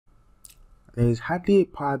There is hardly a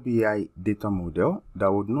Power BI data model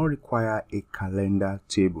that would not require a calendar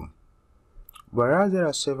table. Whereas there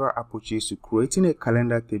are several approaches to creating a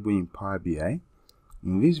calendar table in Power BI,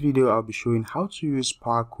 in this video I'll be showing how to use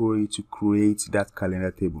Power Query to create that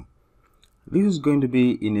calendar table. This is going to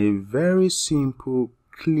be in a very simple,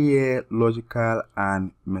 clear, logical,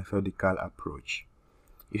 and methodical approach.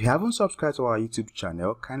 If you haven't subscribed to our YouTube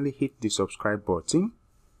channel, kindly hit the subscribe button.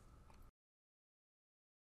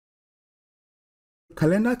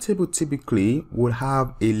 Calendar table typically will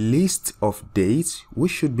have a list of dates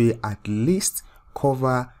which should be at least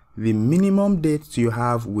cover the minimum dates you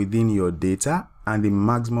have within your data and the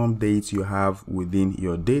maximum dates you have within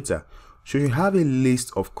your data. So you have a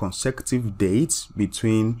list of consecutive dates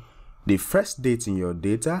between the first date in your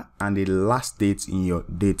data and the last date in your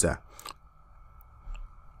data,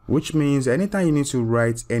 which means anytime you need to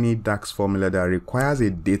write any DAX formula that requires a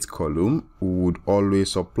date column, we would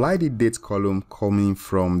always supply the date column coming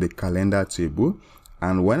from the calendar table.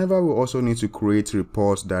 And whenever we also need to create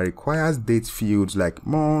reports that requires date fields like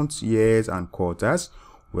months, years, and quarters,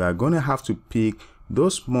 we are going to have to pick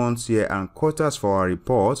those months, year, and quarters for our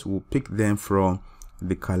reports. We'll pick them from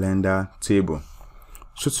the calendar table.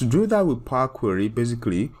 So to do that with Power Query,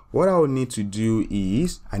 basically what I will need to do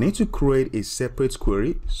is I need to create a separate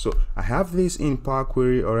query. So I have this in Power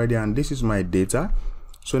Query already, and this is my data.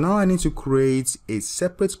 So now I need to create a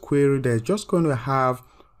separate query that's just going to have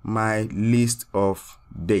my list of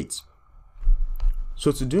dates.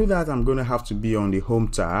 So to do that, I'm going to have to be on the Home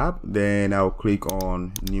tab. Then I'll click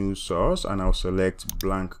on New Source and I'll select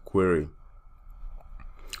Blank Query.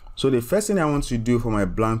 So the first thing I want to do for my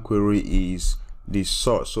blank query is the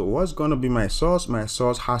source. So what's going to be my source? My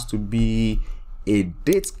source has to be a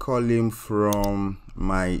date column from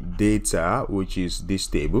my data, which is this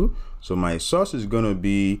table. So my source is going to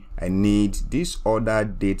be, I need this order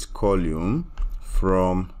date column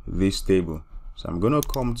from this table. So I'm going to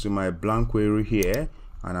come to my blank query here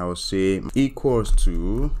and I will say equals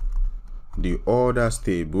to the orders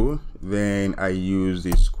table. Then I use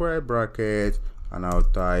the square bracket and I'll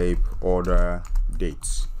type order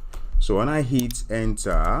dates. So when I hit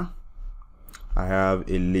enter, I have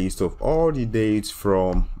a list of all the dates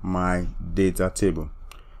from my data table.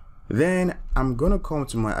 Then I'm going to come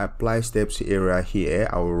to my apply steps area here.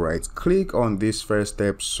 I will right click on this first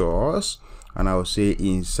step source and I will say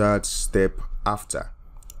insert step after.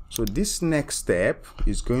 So this next step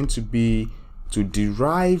is going to be to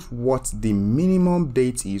derive what the minimum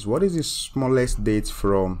date is. What is the smallest date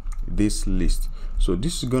from this list? So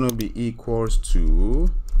this is going to be equals to,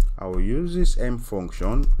 I will use this m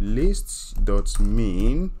function,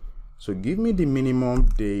 list.min. So give me the minimum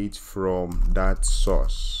date from that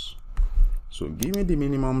source. So give me the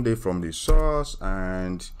minimum date from the source,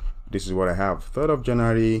 and this is what I have, 3rd of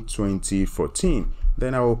January 2014.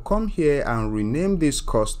 Then I will come here and rename this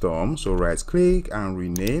custom. So right click and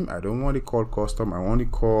rename. I don't want it called custom, I want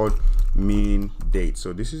it called min date.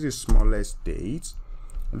 So this is the smallest date.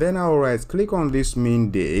 Then I'll right click on this min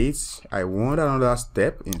date. I want another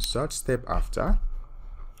step, insert step after.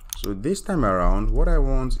 So this time around, what I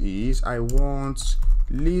want is I want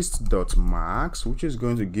list.max, which is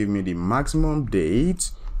going to give me the maximum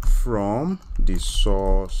date from the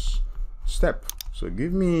source step. So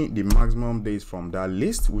give me the maximum date from that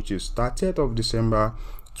list, which is 30th of December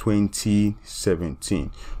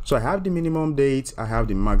 2017. So I have the minimum date, I have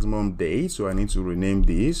the maximum date, so I need to rename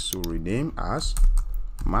this. So rename as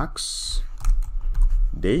max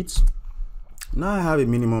date. Now I have a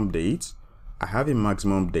minimum date, I have a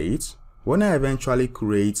maximum date. When I eventually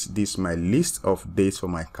create this my list of dates for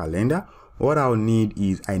my calendar, what I'll need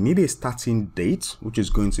is I need a starting date, which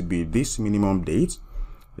is going to be this minimum date.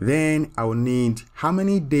 Then I'll need how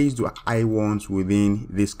many days do I want within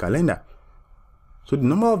this calendar. So the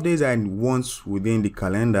number of days I want within the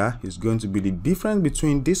calendar is going to be the difference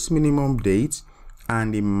between this minimum date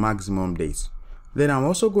and the maximum date. Then I'm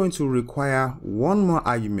also going to require one more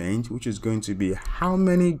argument, which is going to be how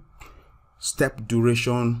many step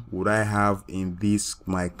duration would I have in this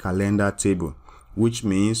my calendar table, which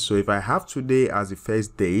means, so if I have today as the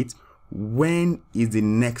first date, when is the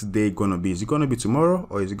next day going to be? Is it going to be tomorrow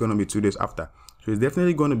or is it going to be 2 days after? So it's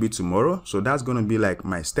definitely going to be tomorrow. So that's going to be like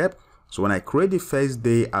my step. So when I create the first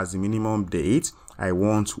day as the minimum date, I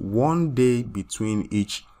want 1 day between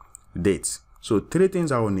each date. So 3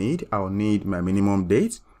 things I will need. I will need my minimum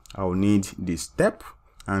date, I will need the step,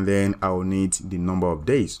 and then I will need the number of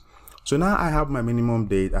days. So now I have my minimum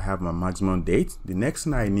date, I have my maximum date. The next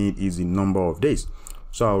thing I need is the number of days.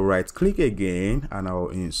 So I'll right click again and I'll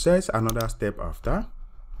insert another step after.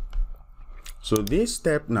 So this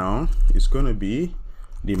step now is going to be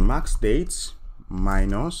the max date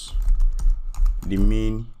minus the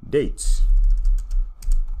mean date.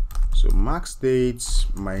 So max date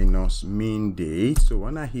minus mean date. So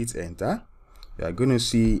when I hit enter, you are going to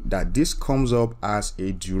see that this comes up as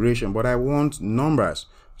a duration, but I want numbers.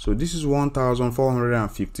 So this is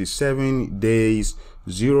 1457 days,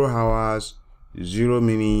 0 hours, 0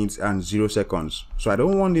 minutes, and 0 seconds. So I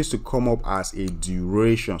don't want this to come up as a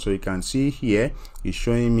duration. So you can see here it's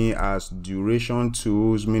showing me as duration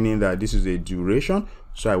tools, meaning that this is a duration.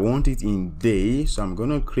 So I want it in days. So I'm going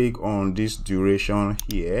to click on this duration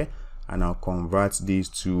here and I'll convert this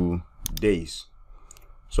to days.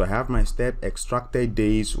 So I have my step extracted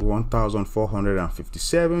days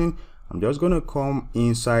 1457. I'm just going to come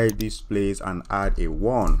inside this place and add a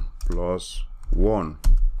 1 plus 1.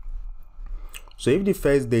 So if the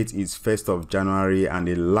first date is 1st of January and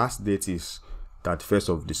the last date is 31st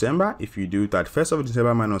of December, if you do 31st of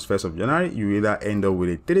December minus 1st of January, you either end up with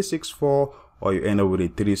a 364 or you end up with a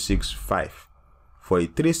 365. For a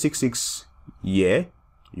 366 year,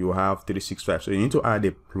 you have 365. So you need to add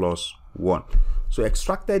a plus 1. So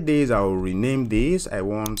extracted days, I will rename these.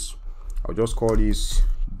 I'll just call these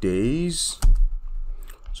days.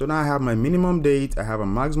 So now I have my minimum date, I have a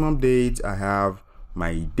maximum date, I have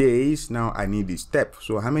my days. Now I need the step.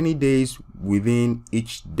 So how many days within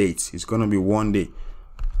each date? It's going to be 1 day.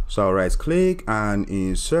 So I'll right click and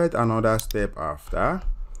insert another step after,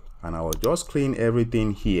 and I will just clean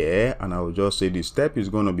everything here, and I will just say the step is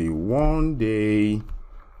going to be 1 day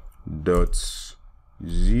dot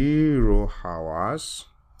 0 hours.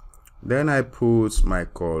 Then I put my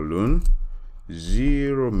colon,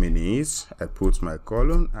 0 minutes, I put my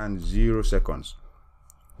colon, and 0 seconds.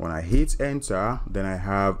 When I hit enter, then I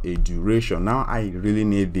have a duration. Now I really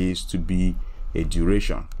need this to be a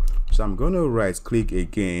duration. So I'm going to right click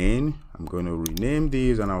again. I'm going to rename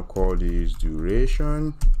this and I'll call this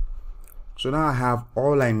duration. So now I have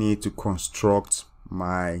all I need to construct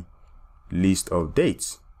my list of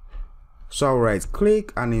dates. So I'll right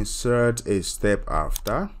click and insert a step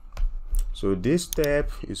after. So this step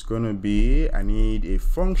is going to be, I need a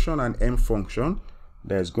function, an M function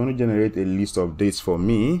that's going to generate a list of dates for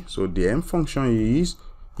me. So the M function is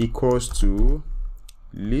equals to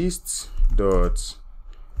list dot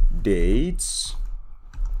dates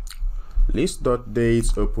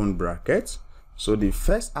open bracket. So the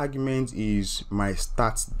first argument is my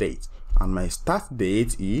start date, and my start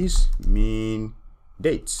date is mean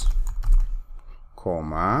date,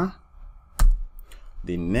 comma.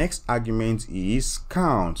 The next argument is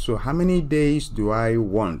count. So how many days do I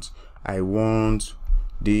want? I want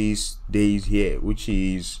these days here, which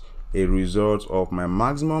is a result of my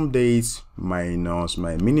maximum date minus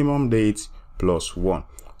my minimum date plus 1.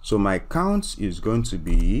 So my count is going to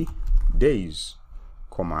be days,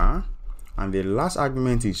 comma, and the last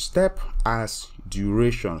argument is step as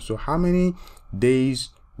duration. So how many days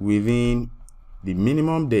within the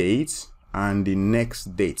minimum date and the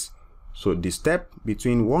next date? So the step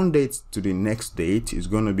between one date to the next date is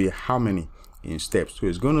going to be how many in steps? So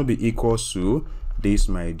it's going to be equals to this,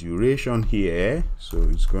 my duration here. So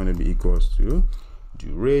it's going to be equals to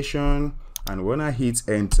duration, and when I hit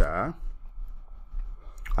enter,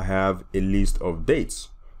 I have a list of dates.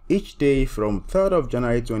 Each day from 3rd of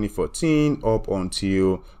January 2014 up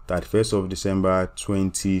until 31st of December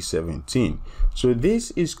 2017. So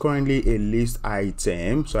this is currently a list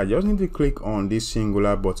item. So I just need to click on this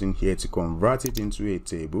singular button here to convert it into a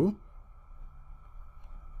table.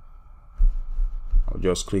 I'll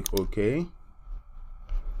just click OK.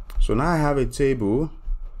 So now I have a table.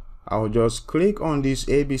 I'll just click on this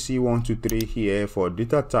ABC123 here for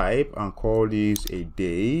data type and call this a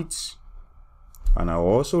date. And I'll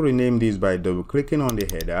also rename this by double clicking on the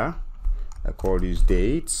header. I call this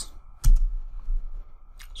dates.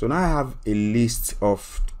 So now I have a list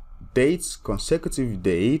of dates, consecutive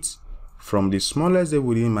dates, from the smallest date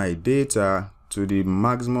within my data to the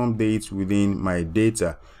maximum date within my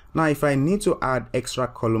data. Now if I need to add extra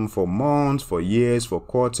column for months, for years, for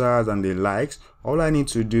quarters, and the likes, all I need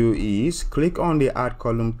to do is click on the add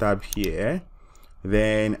column tab here.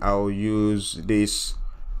 Then I'll use this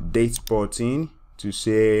date button to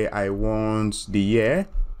say I want the year.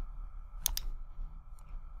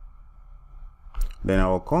 Then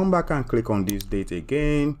I'll come back and click on this date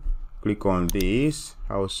again. Click on this.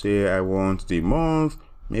 I'll say I want the month.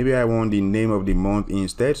 Maybe I want the name of the month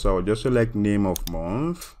instead. So I'll just select name of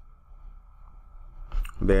month.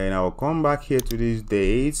 Then I'll come back here to this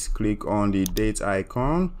date. Click on the date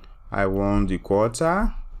icon. I want the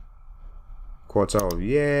quarter of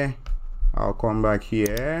year. I'll come back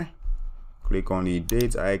here. Click on the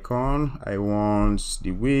date icon. I want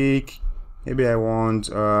the week. Maybe I want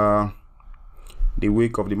the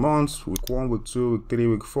week of the month, week 1, week 2, week 3,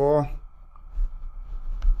 week 4.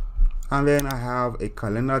 And then I have a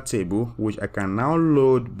calendar table which I can now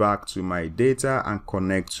load back to my data and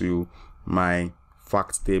connect to my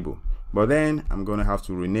fact table. But then I'm going to have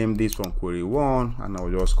to rename this from query 1 and I'll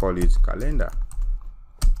just call it calendar.